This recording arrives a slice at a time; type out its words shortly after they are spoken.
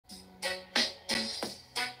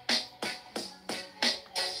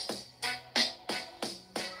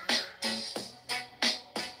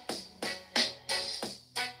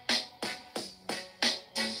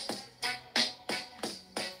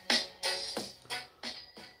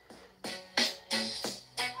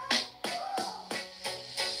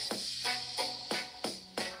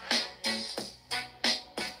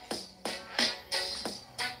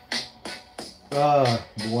Oh,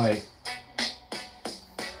 boy.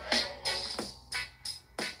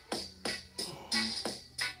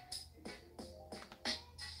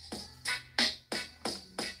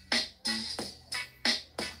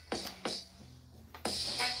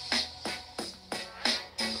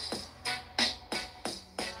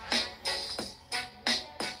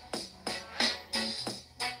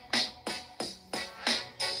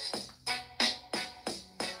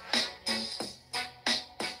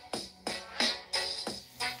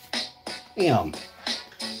 Damn.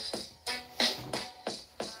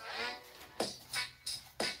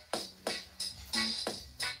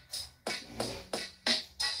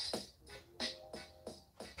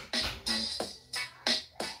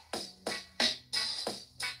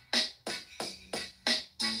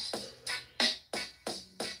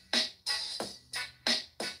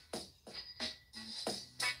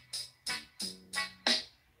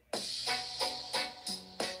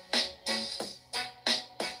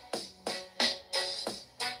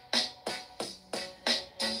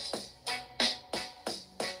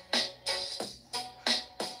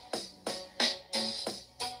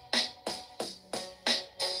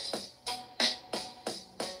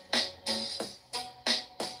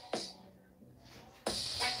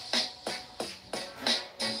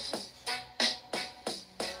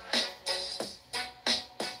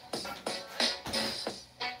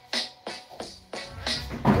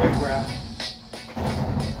 Great grab.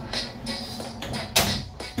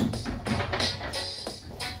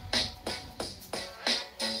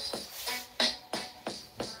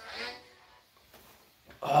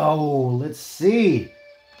 Oh, let's see.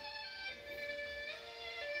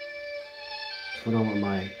 What's going on with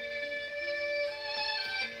my...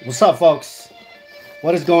 What's up, folks?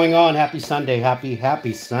 What is going on? Happy Sunday.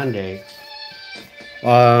 Happy Sunday.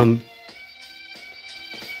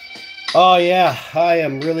 Oh yeah, I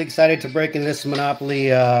am really excited to break in this Monopoly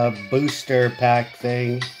booster pack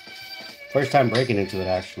thing. First time breaking into it,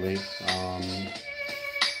 actually. Am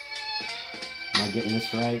I getting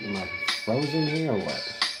this right? Am I frozen here or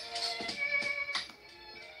what?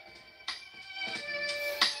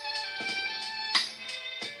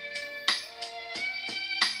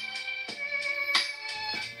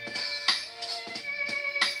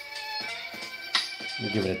 Let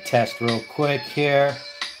me give it a test real quick here.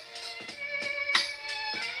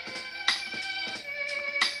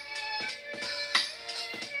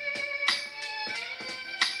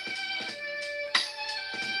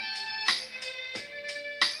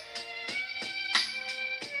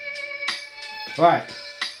 All right.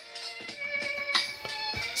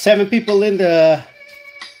 7 people in the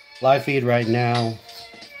live feed right now.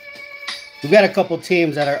 We've got a couple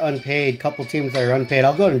teams that are unpaid. I'll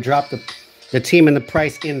go ahead and drop the team and the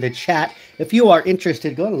price in the chat. If you are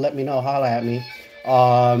interested, go ahead and let me know. Holla at me.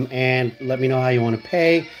 And let me know how you want to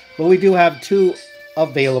pay. But we do have 2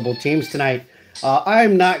 available teams tonight.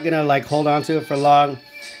 I'm not going to hold on to it for long.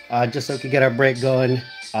 Just so we can get our break going.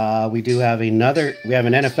 We have an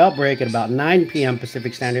NFL break at about 9 p.m.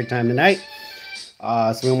 Pacific Standard Time tonight.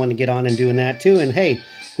 So we want to get on and doing that too. And hey,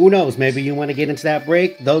 who knows? Maybe you want to get into that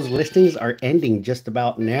break. Those listings are ending just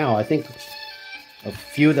about now. I think a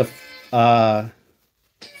few of the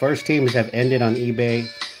first teams have ended on eBay.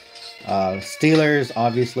 Steelers,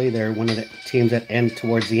 obviously, they're one of the teams that end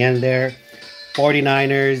towards the end there.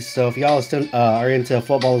 49ers. So if y'all still are into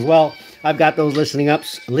football as well, I've got those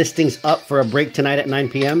listings up for a break tonight at 9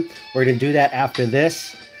 p.m. We're going to do that after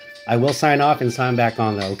this. I will sign off and sign back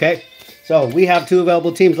on though, okay? So we have 2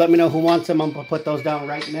 available teams. Let me know who wants them. I'm going to put those down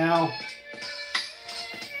right now.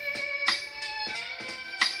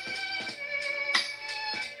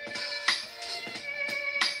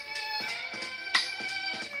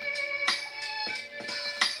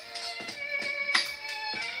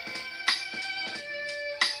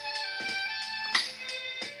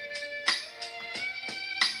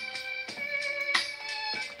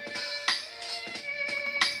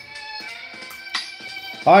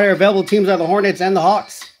 All right, our available teams are the Hornets and the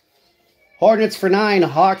Hawks. Hornets for 9,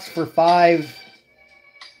 Hawks for 5.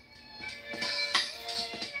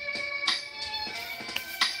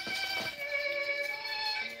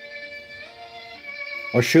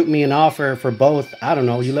 Or shoot me an offer for both. I don't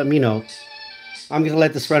know. You let me know. I'm going to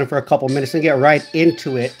let this run for a couple minutes and get right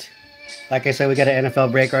into it. Like I said, we got an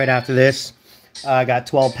NFL break right after this. I got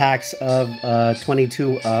 12 packs of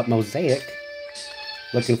 22 Mosaic.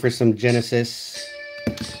 Looking for some Genesis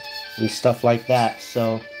and stuff like that.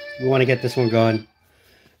 So we want to get this one going.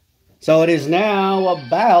 So it is now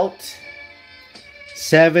about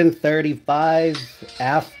 7:35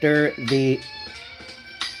 after the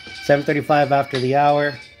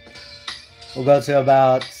hour. We'll go to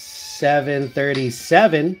about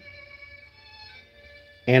 737.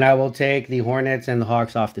 And I will take the Hornets and the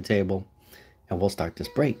Hawks off the table. And we'll start this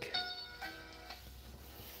break.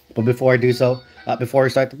 But before I do so, before I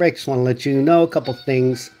start the break, just want to let you know a couple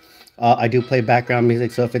things. I do play background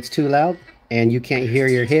music, so if it's too loud and you can't hear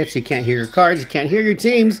your hits, you can't hear your cards, you can't hear your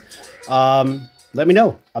teams, let me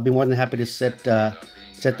know. I'll be more than happy to set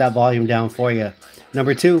that volume down for you.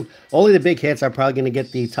 Number two, only the big hits are probably going to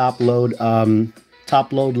get the top load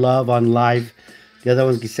love on live. The other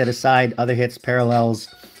ones get set aside. Other hits, parallels,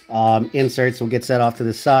 inserts will get set off to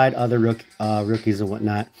the side. Other rookies and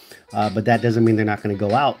whatnot. But that doesn't mean they're not going to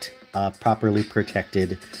go out properly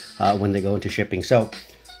protected when they go into shipping. So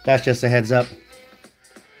that's just a heads up.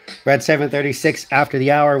 We're at 7:36 after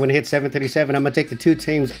the hour. When it hits 7:37, I'm going to take the two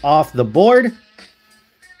teams off the board.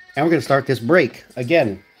 And we're going to start this break.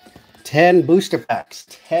 Again, 10 booster packs.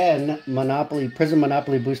 10 Prizm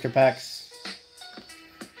Monopoly booster packs.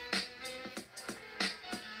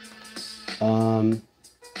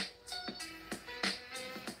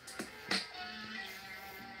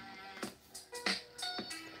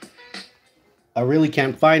 I really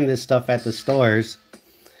can't find this stuff at the stores.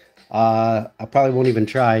 I probably won't even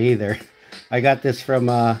try either. I got this from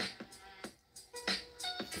one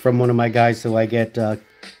of my guys who I get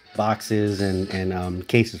boxes and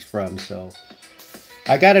cases from. So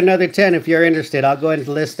I got another 10 if you're interested. I'll go ahead and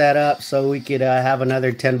list that up so we could have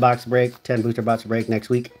another 10 booster box break next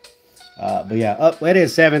week. But yeah, it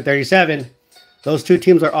is 7:37. Those two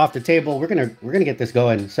teams are off the table. We're gonna get this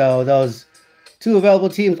going. So those two available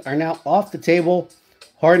teams are now off the table.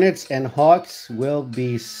 Hornets and Hawks will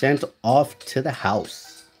be sent off to the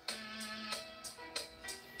house.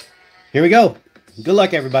 Here we go. Good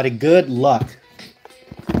luck, everybody. Good luck.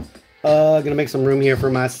 Gonna make some room here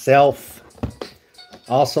for myself.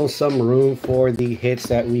 Also, some room for the hits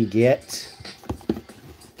that we get.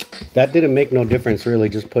 That didn't make no difference, really,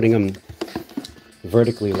 just putting them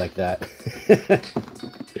vertically like that.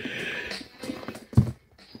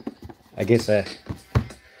 I guess I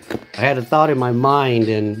had a thought in my mind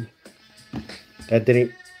and that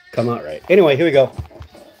didn't come out right. Anyway, here we go.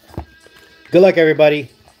 Good luck, everybody.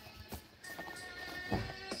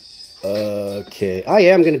 Okay, I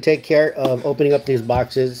am going to take care of opening up these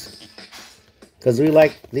boxes because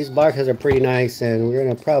these boxes are pretty nice, and we're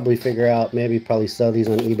going to probably figure out, probably sell these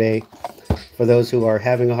on eBay for those who are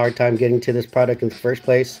having a hard time getting to this product in the first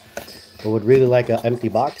place but would really like an empty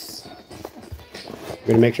box. We're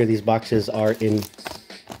going to make sure these boxes are in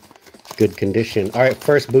good condition. All right,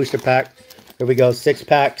 first booster pack. Here we go, 6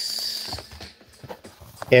 packs.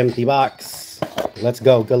 Empty box. Let's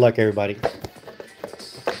go. Good luck, everybody.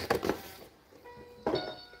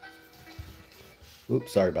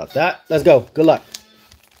 Oops, sorry about that. Let's go. Good luck.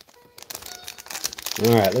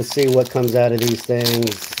 All right, let's see what comes out of these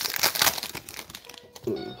things.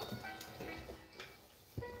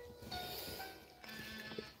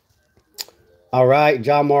 All right,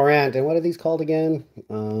 John Morant. And what are these called again?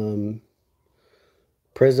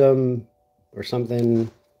 Prizm or something.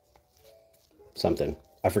 Something.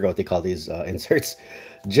 I forgot what they call these inserts.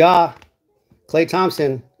 Ja, Klay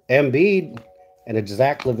Thompson, Embiid, and a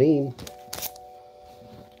Zach LaVine.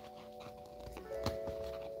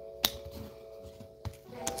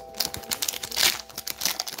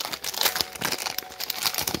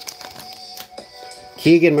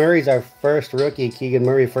 Keegan Murray's our first rookie. Keegan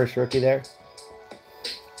Murray, first rookie there.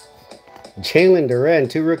 Jalen Duren,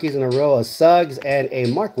 2 rookies in a row. A Suggs and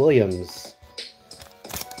a Mark Williams.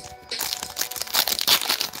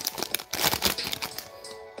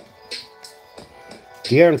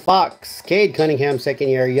 De'Aaron Fox. Cade Cunningham, second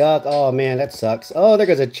year. Yuck. Oh, man, that sucks. Oh, there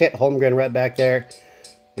goes a Chet Holmgren right back there.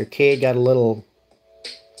 Your Cade got a little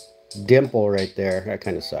dimple right there. That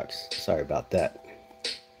kind of sucks. Sorry about that.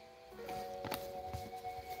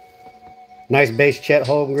 Nice base Chet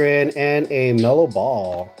Holmgren and a Mellow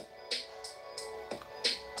Ball.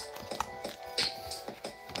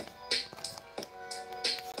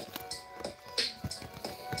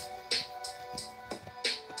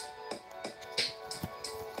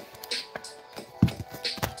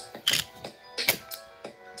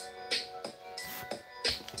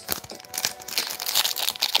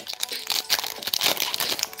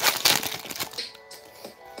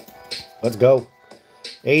 Let's go.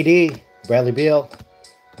 AD. Bradley Beal,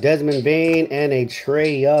 Desmond Bain, and a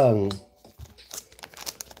Trae Young.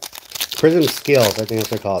 Prizm Skills, I think that's what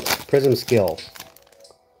they're called. Prizm Skill.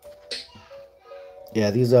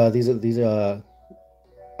 Yeah, these are I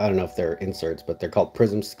don't know if they're inserts, but they're called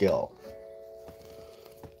Prizm Skill.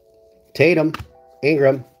 Tatum,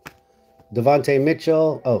 Ingram, Donovan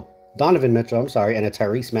Mitchell, I'm sorry, and a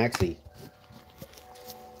Tyrese Maxey.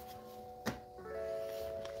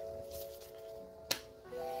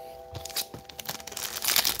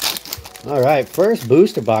 All right, first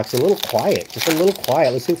booster box, a little quiet, just a little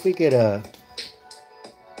quiet. Let's see if we get a.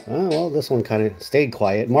 Oh, well, this one kind of stayed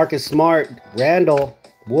quiet. Marcus Smart, Randall,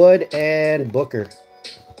 Wood, and Booker.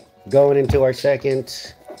 Going into our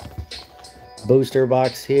second booster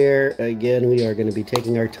box here. Again, we are going to be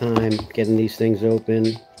taking our time getting these things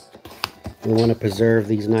open. We want to preserve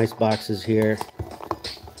these nice boxes here.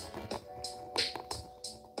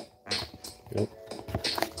 Nope.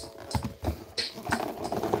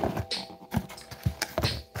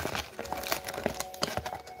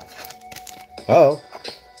 Oh,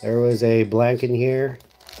 there was a blank in here.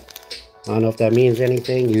 I don't know if that means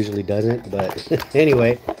anything. Usually doesn't, but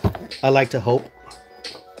anyway, I like to hope.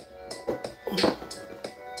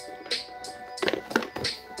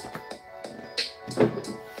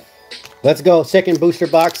 Let's go. Second booster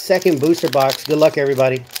box. Second booster box. Good luck,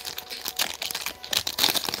 everybody.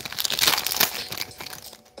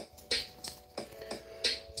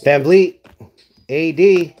 Van Vliet,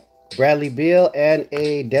 AD, Bradley Beal, and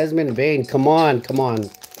a Desmond Bain. Come on, come on.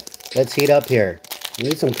 Let's heat up here. We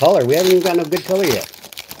need some color. We haven't even got no good color yet.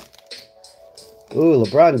 Ooh,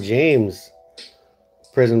 LeBron James.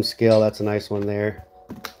 Prizm skill. That's a nice one there.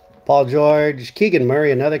 Paul George, Keegan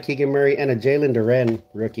Murray, another Keegan Murray, and a Jalen Duren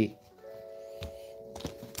rookie.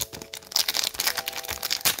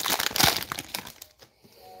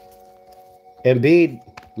 Embiid,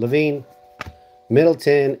 Levine,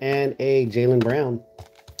 Middleton, and a Jaylen Brown.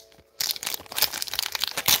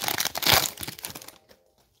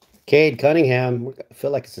 Cade Cunningham. I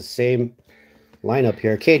feel like it's the same lineup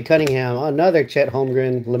here. Cade Cunningham, another Chet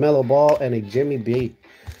Holmgren, LaMelo Ball, and a Jimmy B.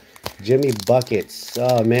 Jimmy Buckets.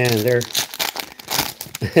 Oh, man, they're...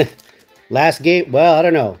 Last game, well, I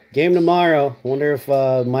don't know. Game tomorrow. Wonder if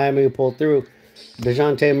Miami will pull through.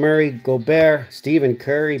 DeJounte Murray, Gobert, Stephen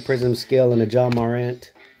Curry, Prizm skill, and a John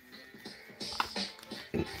Morant.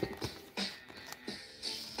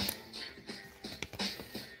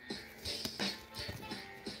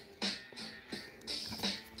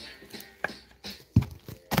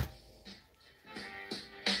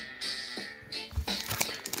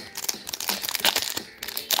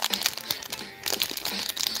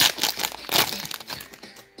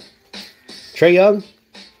 Trae Young,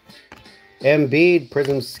 Embiid,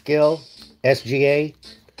 Prizm skill, SGA,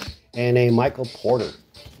 and a Michael Porter.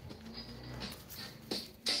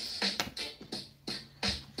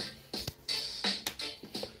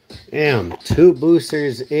 Damn, two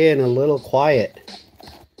boosters in, a little quiet.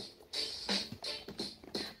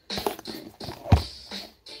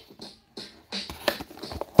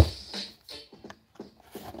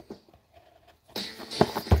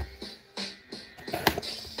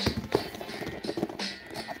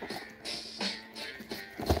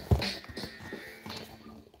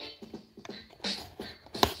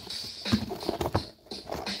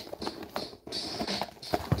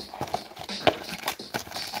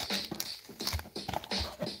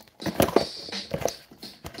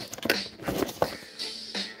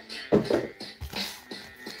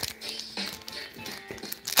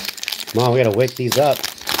 Come on, we gotta wake these up.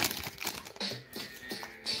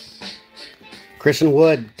 Christian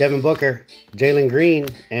Wood, Devin Booker, Jalen Green,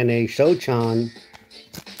 and a Shochan.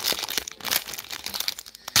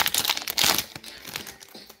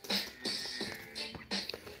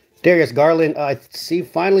 Darius Garland, I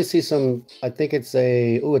finally see some, I think it's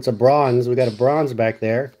a, ooh, it's a bronze. We got a bronze back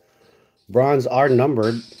there. Bronze are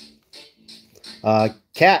numbered.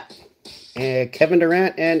 Cat, and Kevin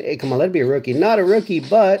Durant, and come on, let it be a rookie. Not a rookie,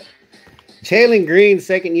 but Jalen Green,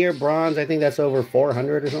 second year bronze. I think that's over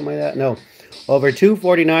 400 or something like that. No, over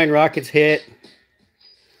 249. Rockets hit.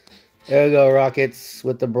 There we go, Rockets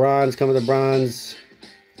with the bronze. Come with the bronze.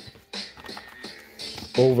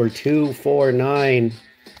 Over 249.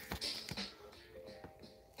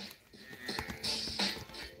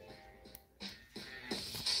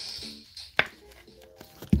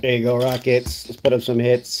 There you go, Rockets. Let's put up some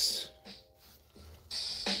hits.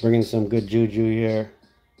 Bringing some good juju here.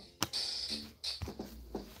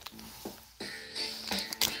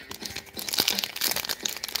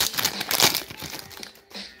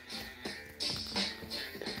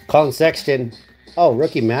 Colin Sexton. Oh,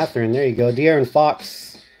 rookie Matherin. There you go. De'Aaron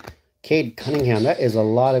Fox. Cade Cunningham. That is a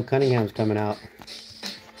lot of Cunninghams coming out.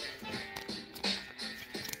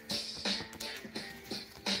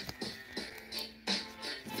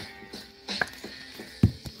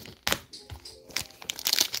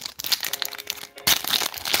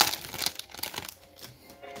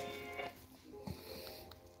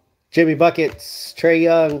 Jimmy Buckets, Trae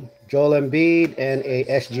Young, Joel Embiid, and a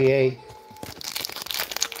SGA.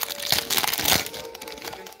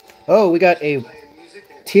 Oh, we got a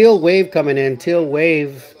teal wave coming in. Teal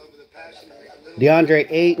wave. DeAndre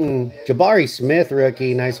Ayton, Jabari Smith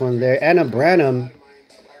rookie, nice one there. Anna Branham,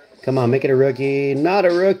 come on, make it a rookie. Not a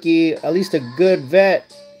rookie, at least a good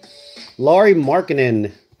vet. Lauri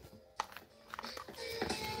Markkanen.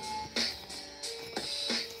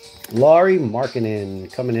 Lauri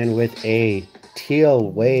Markkanen coming in with a teal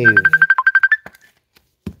wave.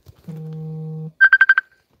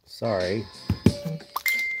 Sorry.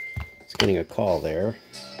 It's getting a call there.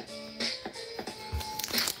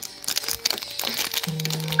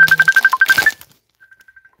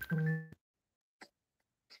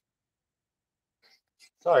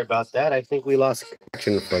 Sorry about that. I think we lost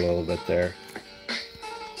connection for a little bit there.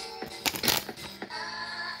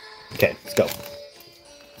 Okay, let's go.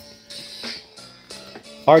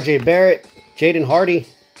 RJ Barrett, Jaden Hardy,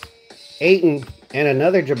 Ayton, and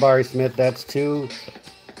another Jabari Smith. That's 2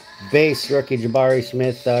 base rookie Jabari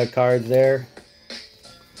Smith cards there.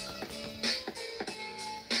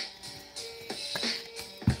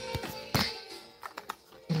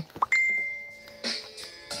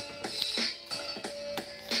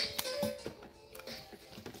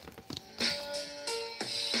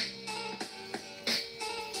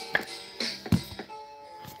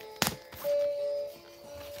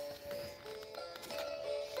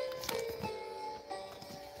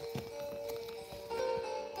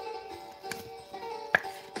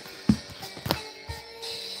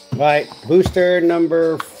 All right, booster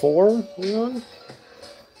number 4. We're on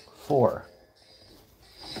 4.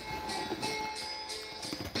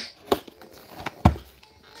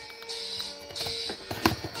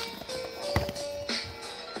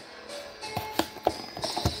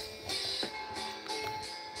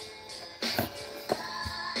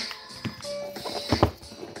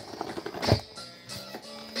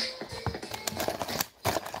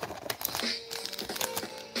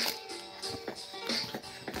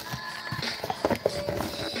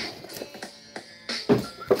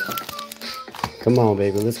 Come on,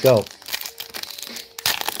 baby. Let's go.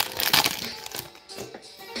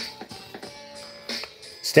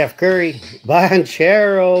 Steph Curry.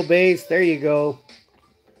 Banchero base. There you go.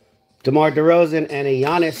 DeMar DeRozan and a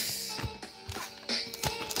Giannis.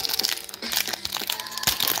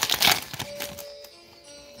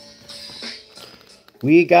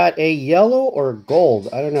 We got a yellow or gold.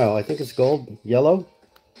 I don't know. I think it's gold. Yellow.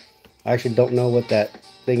 I actually don't know what that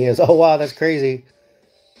thing is. Oh, wow. That's crazy.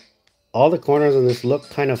 All the corners on this look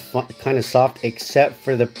kind of soft, except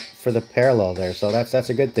for the parallel there. So that's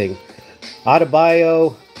a good thing.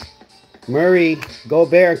 Adebayo, Murray,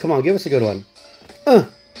 Gobert. Come on, give us a good one.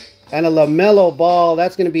 And a LaMelo Ball.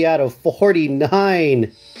 That's going to be out of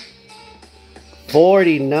 49.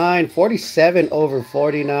 49. 47 over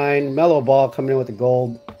 49. Melo Ball coming in with the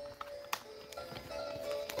gold.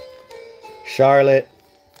 Charlotte.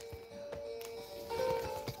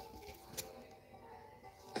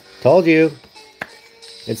 Told you.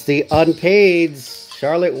 It's the unpaids.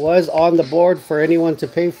 Charlotte was on the board for anyone to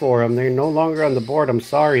pay for them. They're no longer on the board. I'm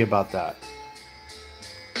sorry about that.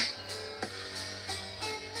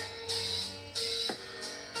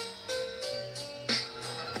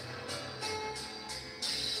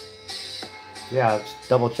 Yeah, just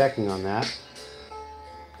double checking on that.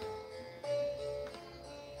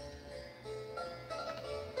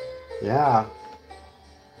 Yeah.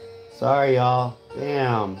 Sorry, y'all.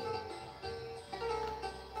 Damn.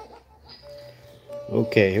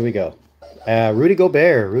 Okay, here we go. Rudy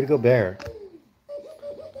Gobert. Rudy Gobert.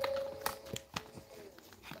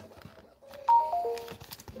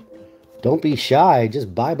 Don't be shy.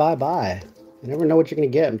 Just buy. You never know what you're going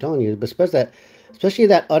to get. I'm telling you. But especially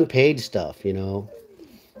that unpaid stuff, you know.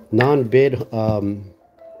 Non-bid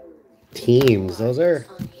teams. Those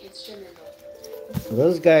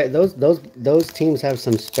guys, those teams have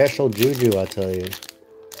some special juju, I'll tell you.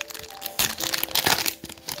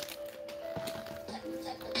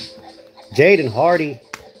 Jaden Hardy,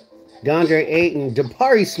 DeAndre Ayton,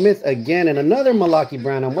 Jabari Smith again, and another Milwaukee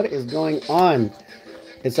Brown. What is going on?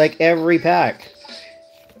 It's like every pack.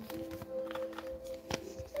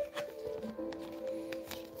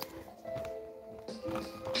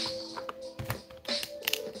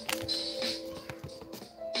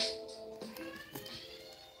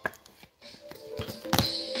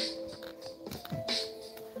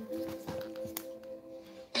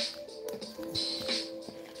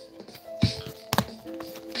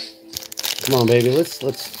 Come on, baby. Let's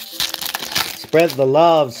spread the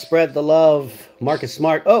love. Spread the love. Marcus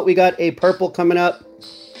Smart. Oh, we got a purple coming up.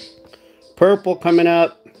 Purple coming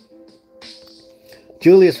up.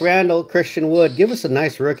 Julius Randle, Christian Wood. Give us a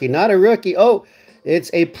nice rookie. Not a rookie. Oh, it's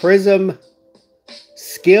a Prizm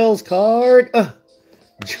skills card.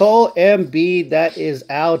 Joel Embiid, that is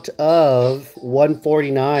out of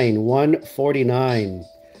 149. 149.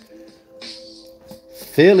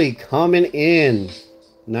 Philly coming in.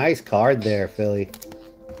 Nice card there, Philly.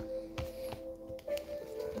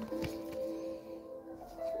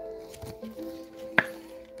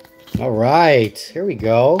 All right, here we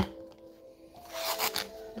go.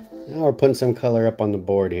 Now we're putting some color up on the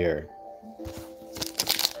board here.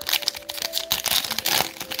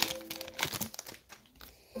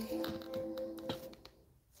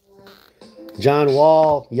 John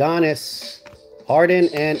Wall, Giannis, Harden,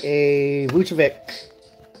 and a Vucevic.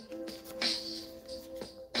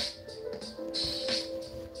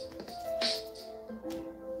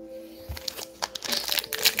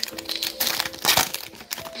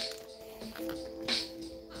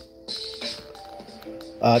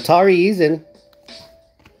 Tari Eason,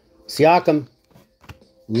 Siakam,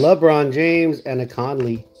 LeBron James, and a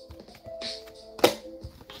Conley.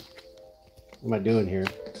 What am I doing here?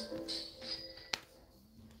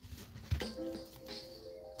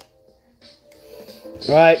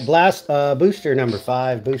 All right, Blast booster number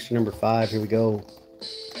 5. Booster number 5. Here we go.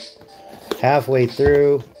 Halfway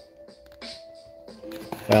through.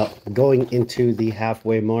 Well, going into the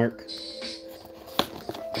halfway mark.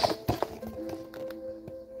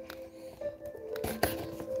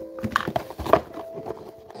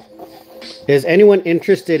 Is anyone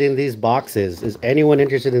interested in these boxes? Is anyone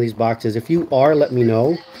interested in these boxes? If you are, let me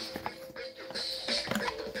know.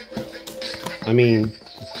 I mean,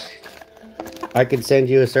 I could send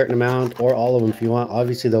you a certain amount or all of them if you want.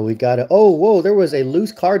 Obviously, though, we got to... Oh, whoa, there was a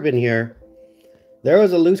loose card in here. There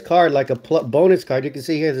was a loose card, like a bonus card. You can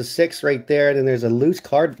see here's a 6 right there, and then there's a loose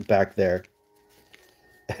card back there.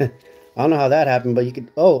 I don't know how that happened, but you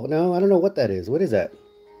could... Oh, no, I don't know what that is. What is that?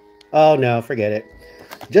 Oh, no, forget it.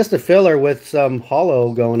 Just a filler with some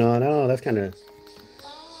hollow going on. I don't know, that's kind of...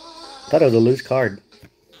 Thought it was a loose card.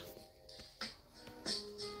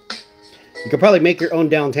 You could probably make your own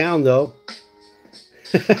downtown, though.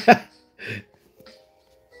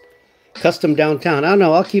 Custom downtown. I don't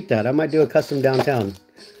know, I'll keep that. I might do a custom downtown.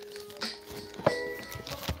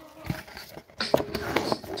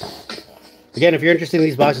 Again, if you're interested in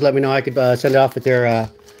these boxes, let me know. I could send it off with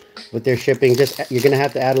their shipping. Just you're gonna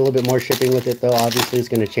have to add a little bit more shipping with it, though. Obviously, it's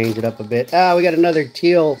gonna change it up a bit. Ah, we got another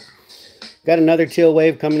teal. Got another teal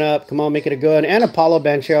wave coming up. Come on, make it a good one. And Apollo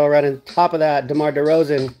Banchero right on top of that. DeMar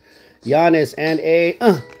DeRozan, Giannis, and a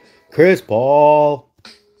Chris Paul.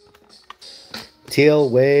 Teal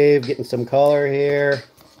wave, getting some color here.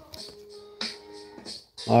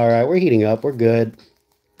 All right, we're heating up. We're good.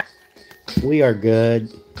 We are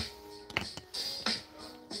good.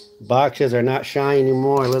 Boxes are not shy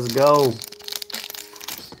anymore. Let's go.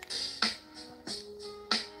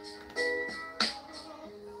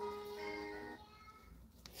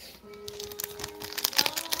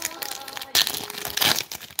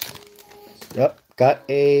 Yep, got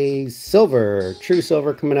a silver, true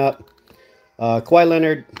silver coming up. Kawhi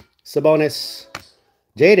Leonard, Sabonis,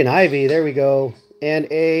 Jaden Ivey, there we go. And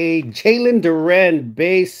a Jalen Duren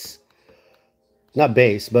base, not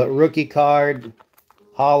base, but rookie card.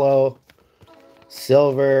 Hollow,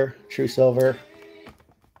 silver, true silver.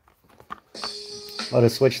 I'll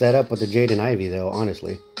just switch that up with the Jaden Ivey, though,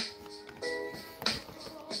 honestly.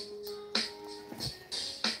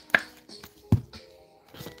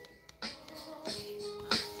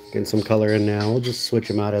 Getting some color in now. We'll just switch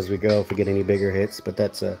them out as we go if we get any bigger hits, but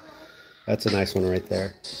that's a nice one right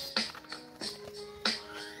there.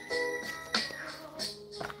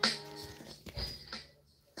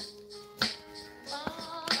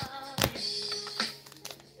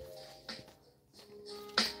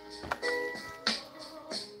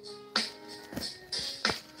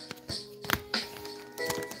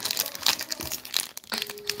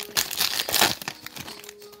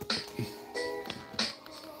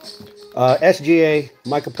 SGA,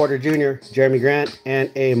 Michael Porter Jr., Jeremy Grant,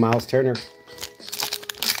 and a Miles Turner.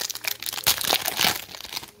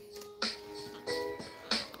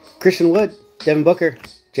 Christian Wood, Devin Booker,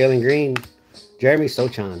 Jalen Green, Jeremy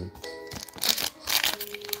Sochan.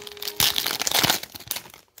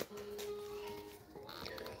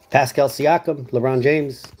 Pascal Siakam, LeBron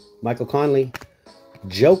James, Michael Conley,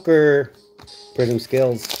 Joker, Prizm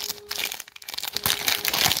Skills.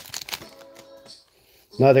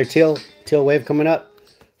 Another teal wave coming up.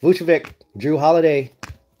 Vucevic, Drew Holiday,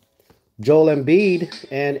 Joel Embiid,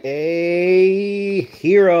 and a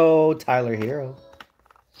Hero, Tyler Hero.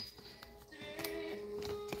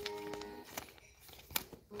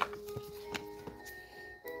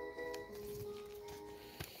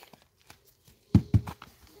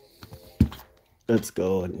 Let's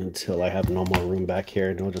go until I have no more room back here,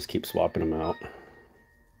 and we'll just keep swapping them out.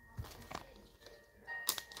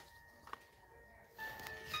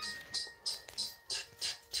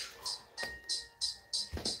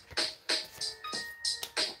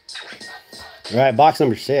 All right, box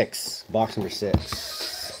number 6. Box number 6.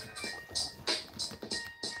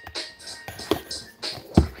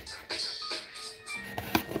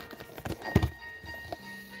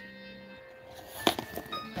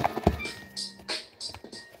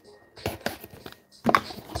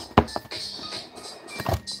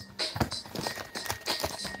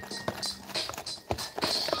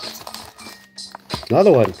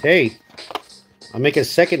 Another one. Hey, I'll make a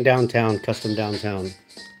second downtown, custom downtown.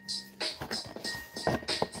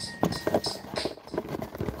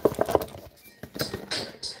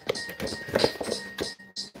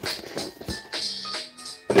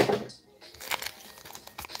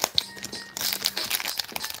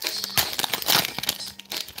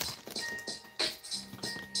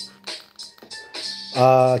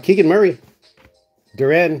 Keegan Murray,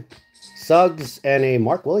 Duran, Suggs, and a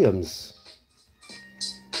Mark Williams.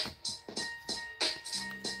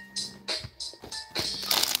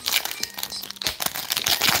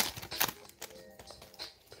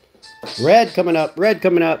 Red coming up. Red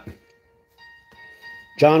coming up.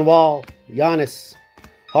 John Wall, Giannis,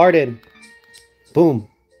 Harden. Boom.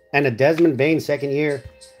 And a Desmond Bain second year.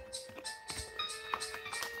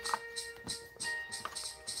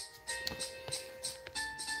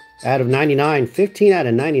 Out of 99. 15 out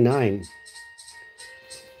of 99.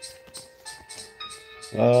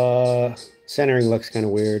 Centering looks kind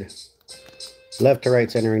of weird. Left to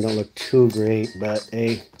right centering don't look too great, but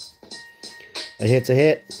hey, a hit's a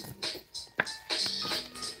hit.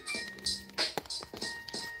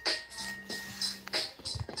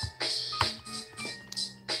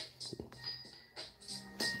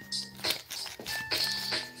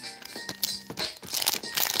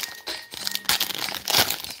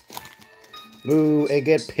 Ooh,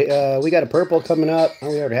 we got a purple coming up. Oh,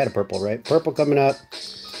 we already had a purple, right? Purple coming up.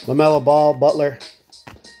 LaMelo Ball, Butler,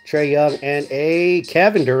 Trae Young, and a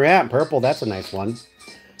Kevin Durant purple. That's a nice one.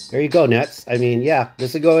 There you go, Nets. I mean, yeah,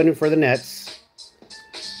 this is going in for the Nets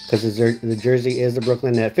because the jersey is the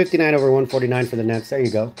Brooklyn Net. 59 over 149 for the Nets. There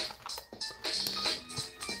you go.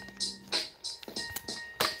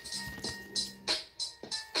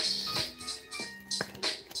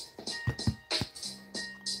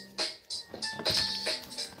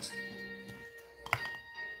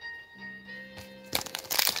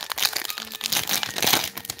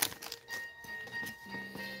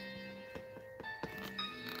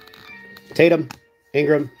 Tatum,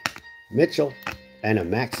 Ingram, Mitchell, and a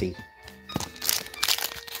Maxey.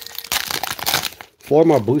 4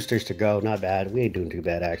 more boosters to go. Not bad. We ain't doing too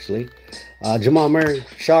bad, actually. Jamal Murray,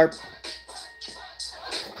 Sharp,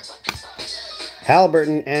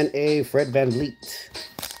 Halliburton, and a Fred VanVleet.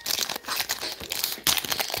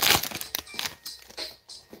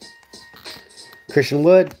 Christian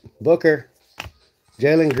Wood, Booker,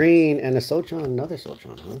 Jalen Green, and a Sochan. Another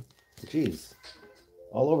Sochan, huh? Jeez.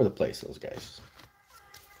 All over the place, those guys.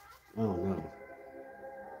 Oh, no.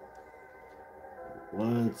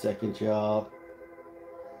 1 second, y'all.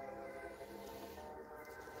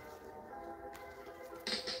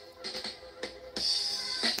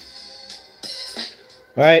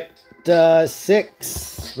 All right.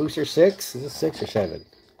 6. Booster 6. Is this 6 or 7?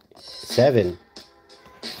 7.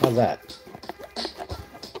 How's that?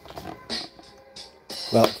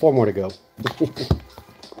 Well, 4 more to go.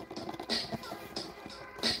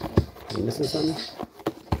 Am I missing something?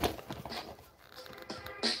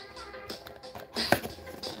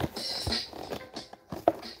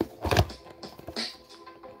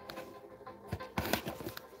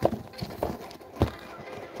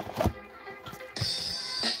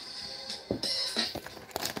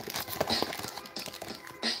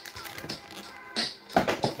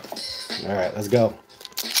 All right, let's go.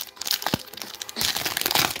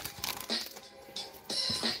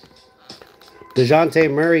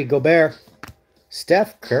 DeJounte Murray, Gobert,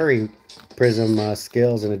 Steph Curry, Prizm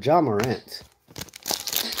skills, and a John Morant.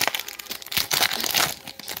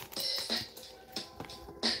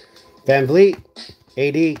 VanVleet,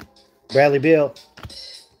 AD, Bradley Beal,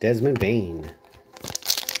 Desmond Bain.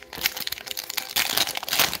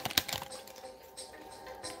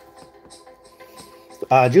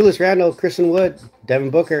 Julius Randle, Christian Wood, Devin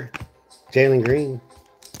Booker, Jalen Green.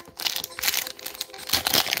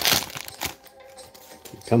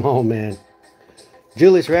 Come on, man.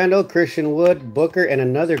 Julius Randle, Christian Wood, Booker, and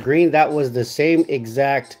another green. That was the same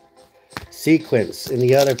exact sequence in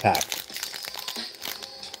the other pack.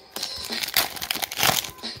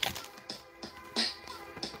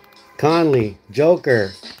 Conley,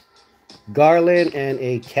 Joker, Garland, and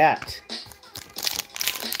a cat.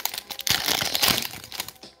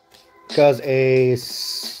 Because a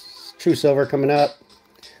true silver coming up.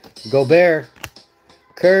 Gobert,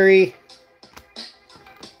 Curry,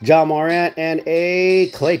 Ja Morant, and a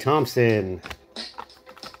Klay Thompson.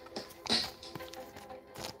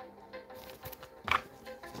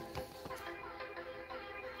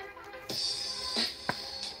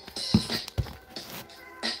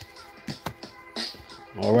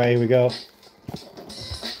 All right, here we go.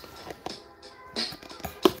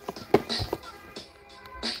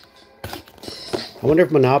 I wonder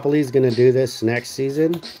if Monopoly is going to do this next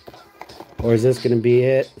season, or is this going to be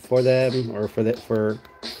it for them, or for this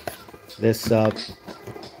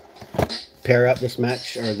pair up, this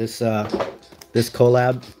match, or this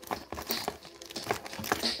collab.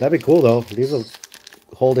 That'd be cool though. These will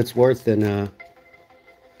hold its worth in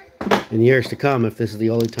years to come if this is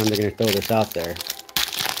the only time they're going to throw this out there.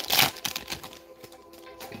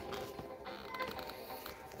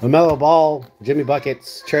 LaMelo Ball, Jimmy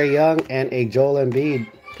Buckets, Trae Young, and a Joel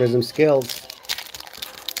Embiid Prizm Skills.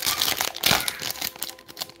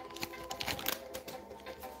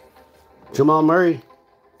 Jamal Murray,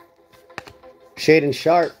 Shaden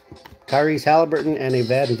Sharp, Tyrese Halliburton, and a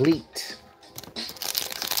Van Vliet.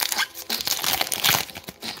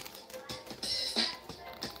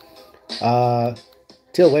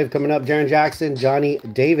 Teal Wave coming up, Jaren Jackson, Johnny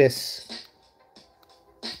Davis,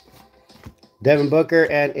 Devin Booker,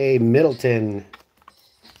 and a Middleton.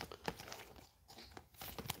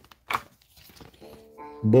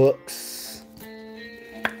 Books.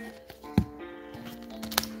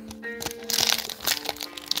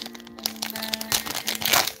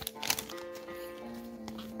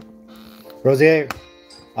 Rozier,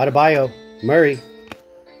 Adebayo, Murray,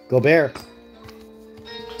 Gobert.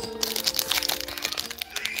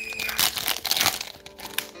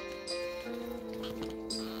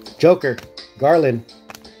 Joker, Garland,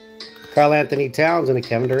 Karl Anthony Towns, and a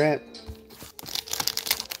Kevin Durant.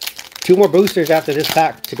 2 more boosters after this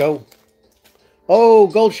pack to go. Oh,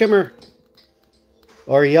 gold shimmer.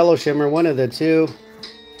 Or yellow shimmer, one of the two.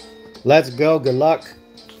 Let's go, good luck.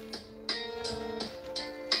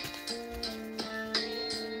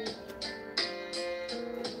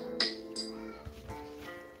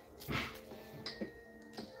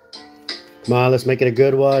 Come on, let's make it a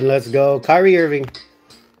good one. Let's go. Kyrie Irving,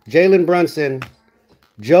 Jalen Brunson,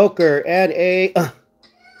 Joker, and a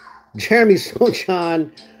Jeremy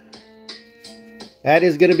Sochan. That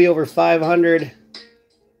is going to be over 500.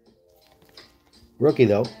 Rookie,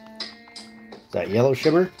 though. Is that yellow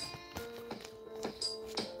shimmer?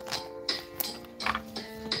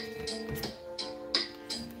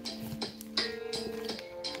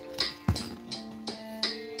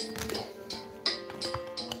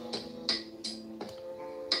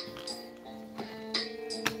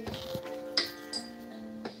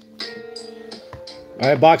 All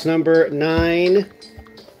right, box number 9.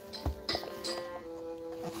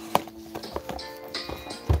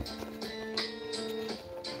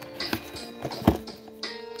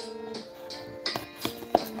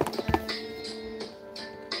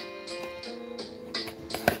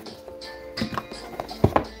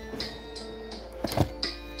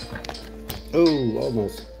 Oh,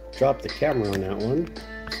 almost dropped the camera on that one.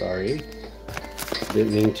 Sorry.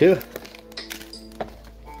 Didn't mean to.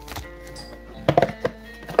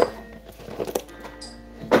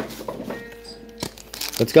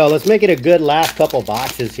 Let's go. Let's make it a good last couple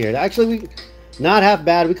boxes here. Actually, we not half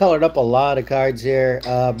bad. We colored up a lot of cards here.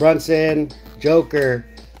 Brunson, Joker,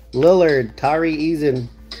 Lillard, Tari Eason.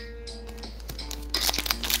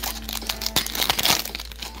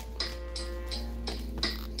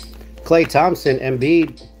 Klay Thompson,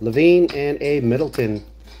 Embiid, Levine, and a Middleton.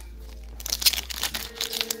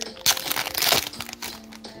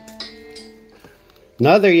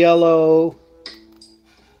 Another yellow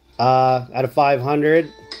out of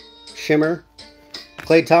 500. Shimmer.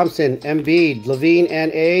 Klay Thompson, Embiid, Levine,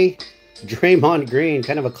 and a Draymond Green.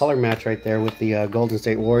 Kind of a color match right there with the Golden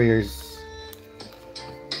State Warriors.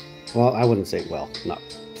 Well, I wouldn't say, well, not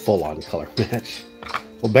full-on color match.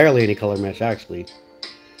 Well, barely any color match, actually.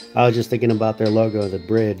 I was just thinking about their logo, the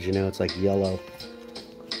bridge, you know, it's like yellow.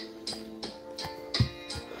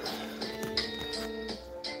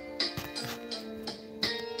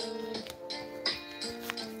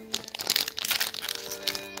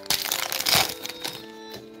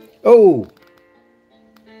 Oh!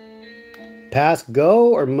 Pass go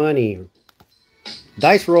or money?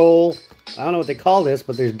 Dice roll. I don't know what they call this,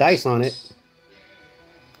 but there's dice on it.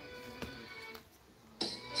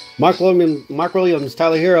 Mark Williams,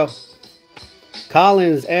 Tyler Hero,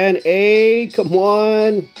 Collins and a, come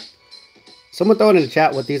on. Someone throw it in the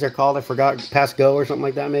chat what these are called. I forgot. Pass go or something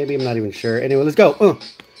like that maybe. I'm not even sure. Anyway, let's go.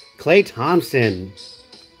 Klay Thompson. Is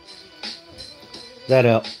that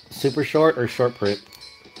a super short or short print?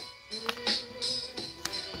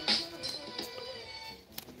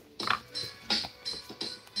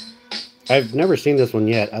 I've never seen this one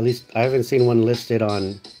yet. At least I haven't seen one listed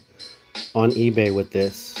on eBay with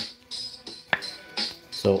this.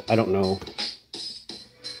 So I don't know.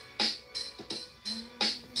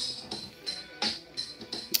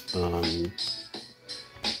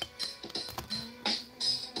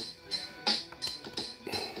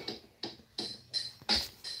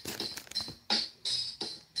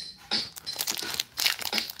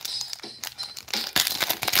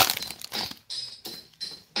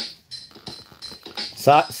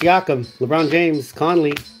 Siakam, LeBron James,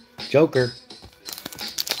 Conley, Joker.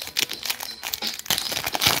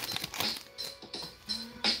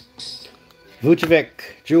 Vucevic,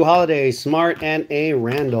 Drew Holiday, Smart, and a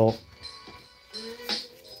Randall.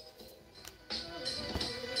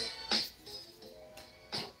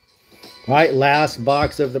 All right, last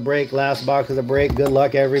box of the break. Last box of the break. Good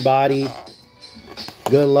luck, everybody.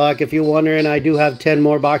 Good luck. If you're wondering, I do have 10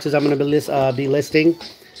 more boxes I'm going to be listing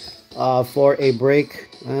for a break.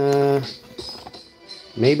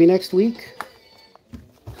 Maybe next week.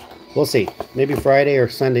 We'll see. Maybe Friday or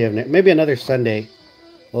Sunday of maybe another Sunday.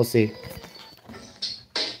 We'll see.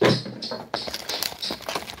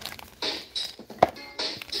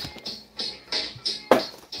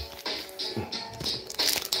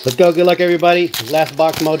 Let's go. Good luck, everybody. Last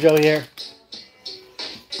box mojo here.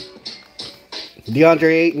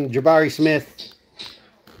 DeAndre Ayton, Jabari Smith,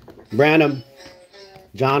 Branham,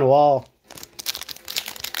 John Wall.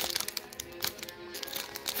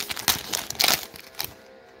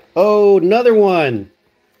 Oh, another one.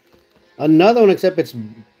 Another one, except it's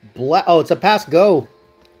black. Oh, it's a pass go.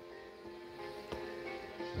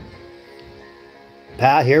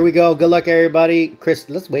 Pat, here we go. Good luck, everybody. Chris,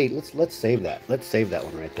 let's wait. Let's save that. Let's save that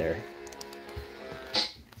one right there.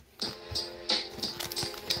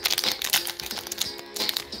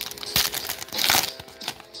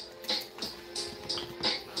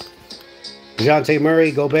 DeJounte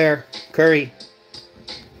Murray, Gobert, Curry,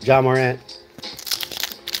 John Morant.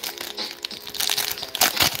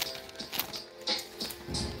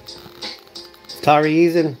 Tari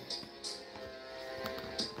Eason.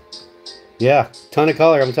 Yeah, ton of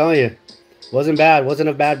color, I'm telling you. Wasn't bad. Wasn't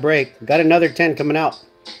a bad break. Got another 10 coming out.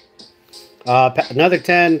 Another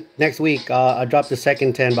 10 next week. I'll drop the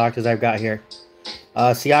second 10 boxes I've got here.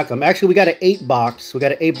 Siakam. Actually, we got an 8 box. We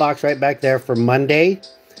got an 8 box right back there for Monday.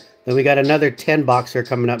 Then we got another 10 boxer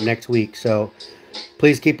coming up next week. So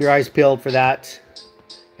please keep your eyes peeled for that.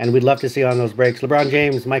 And we'd love to see you on those breaks. LeBron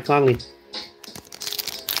James, Mike Conley.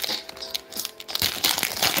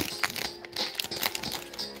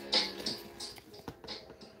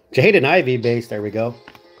 Jaden Ivey base, there we go.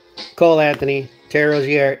 Cole Anthony, Terry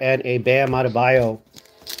Rozier, and a Bam Adebayo.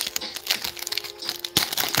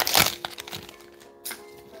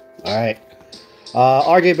 All right.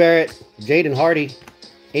 RJ Barrett, Jaden Hardy,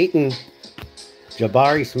 Ayton,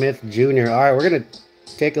 Jabari Smith Jr. All right, we're going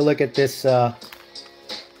to take a look at this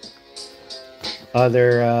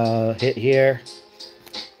other hit here.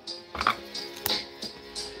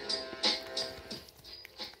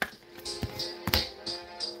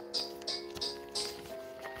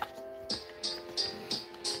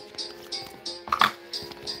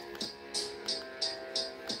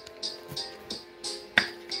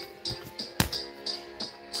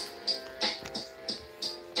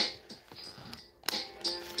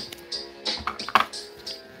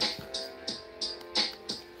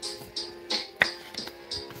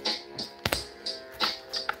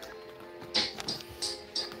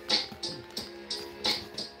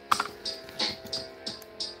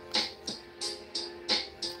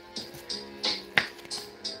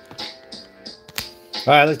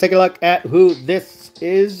 All right, let's take a look at who this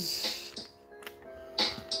is.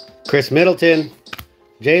 Chris Middleton,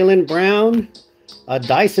 Jaylen Brown,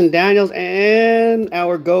 Dyson Daniels, and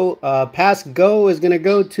our pass go is going to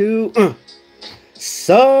go to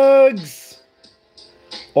Suggs.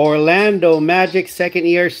 Orlando Magic, second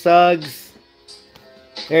year Suggs.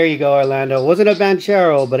 There you go, Orlando. Wasn't a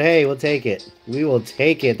Banchero, but hey, we'll take it. We will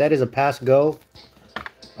take it. That is a pass go.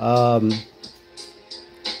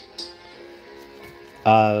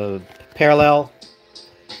 Parallel.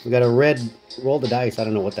 We got a red roll the dice. I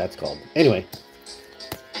don't know what that's called. Anyway,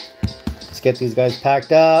 let's get these guys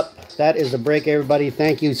packed up. That is the break, everybody.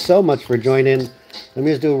 Thank you so much for joining. Let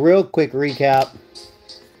me just do a real quick recap.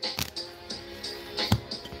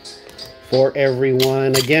 for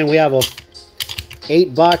everyone. Again, we have a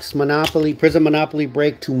 8-box Monopoly, Prizm Monopoly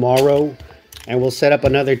break tomorrow. And we'll set up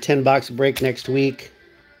another 10-box break next week.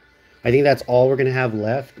 I think that's all we're going to have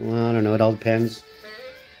left. Well, I don't know. It all depends.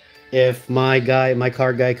 If my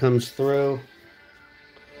card guy comes through.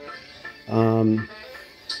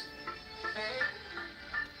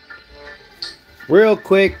 Real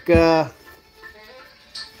quick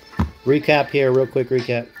recap here. Real quick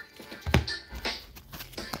recap.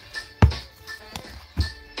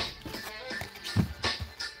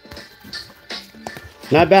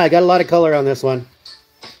 Not bad. Got a lot of color on this one.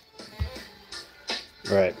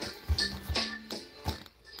 All right.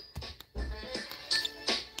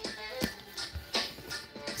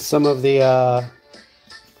 Some of the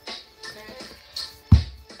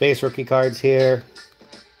base rookie cards here.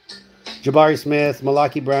 Jabari Smith,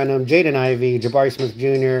 Malaki Branham, Jaden Ivey, Jabari Smith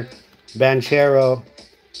Jr., Banchero,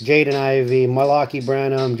 Jaden Ivey, Malaki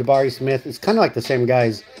Branham, Jabari Smith. It's kind of like the same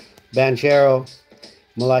guys. Banchero,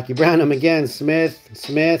 Malaki Branham again, Smith,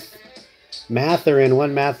 Matherin,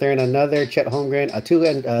 one Matherin, another Chet Holmgren,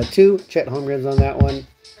 two Chet Holmgrens on that one.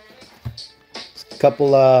 A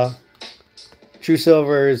couple True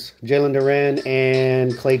Silvers, Jalen Duren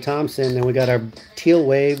and Klay Thompson. Then we got our Teal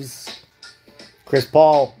Waves, Chris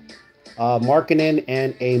Paul, Markkanen,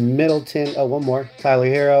 and a Middleton. Oh, one more, Tyler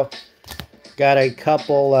Hero. Got a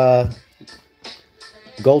couple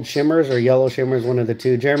Gold Shimmers or Yellow Shimmers, one of the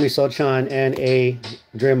two. Jeremy Sochan and a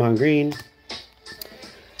Draymond Green.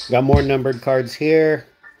 Got more numbered cards here.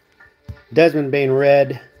 Desmond Bane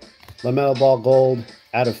Red. LaMelo Ball Gold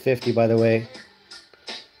out of 50, by the way.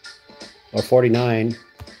 Or 49.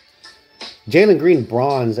 Jalen Green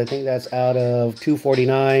Bronze. I think that's out of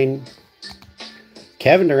 249.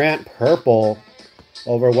 Kevin Durant Purple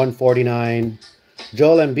over 149.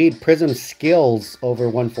 Joel Embiid Prizm Skills over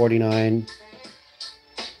 149.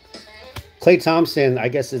 Klay Thompson, I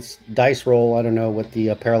guess it's dice roll. I don't know what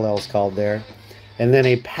the parallel's called there. And then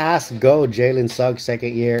a pass go Jalen Suggs,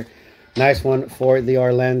 second year. Nice one for the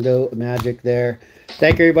Orlando Magic there.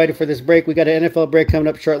 Thank everybody for this break. We got an NFL break coming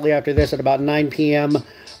up shortly after this at about 9 p.m.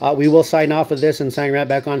 We will sign off with this and sign right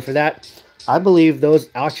back on for that. I believe those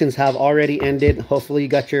auctions have already ended. Hopefully you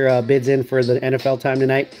got your bids in for the NFL time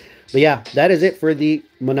tonight. But yeah, that is it for the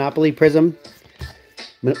Monopoly Prizm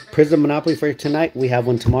Monopoly for tonight. We have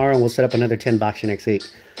one tomorrow, and we'll set up another 10 box next week.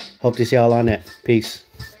 Hope to see y'all on it. Peace.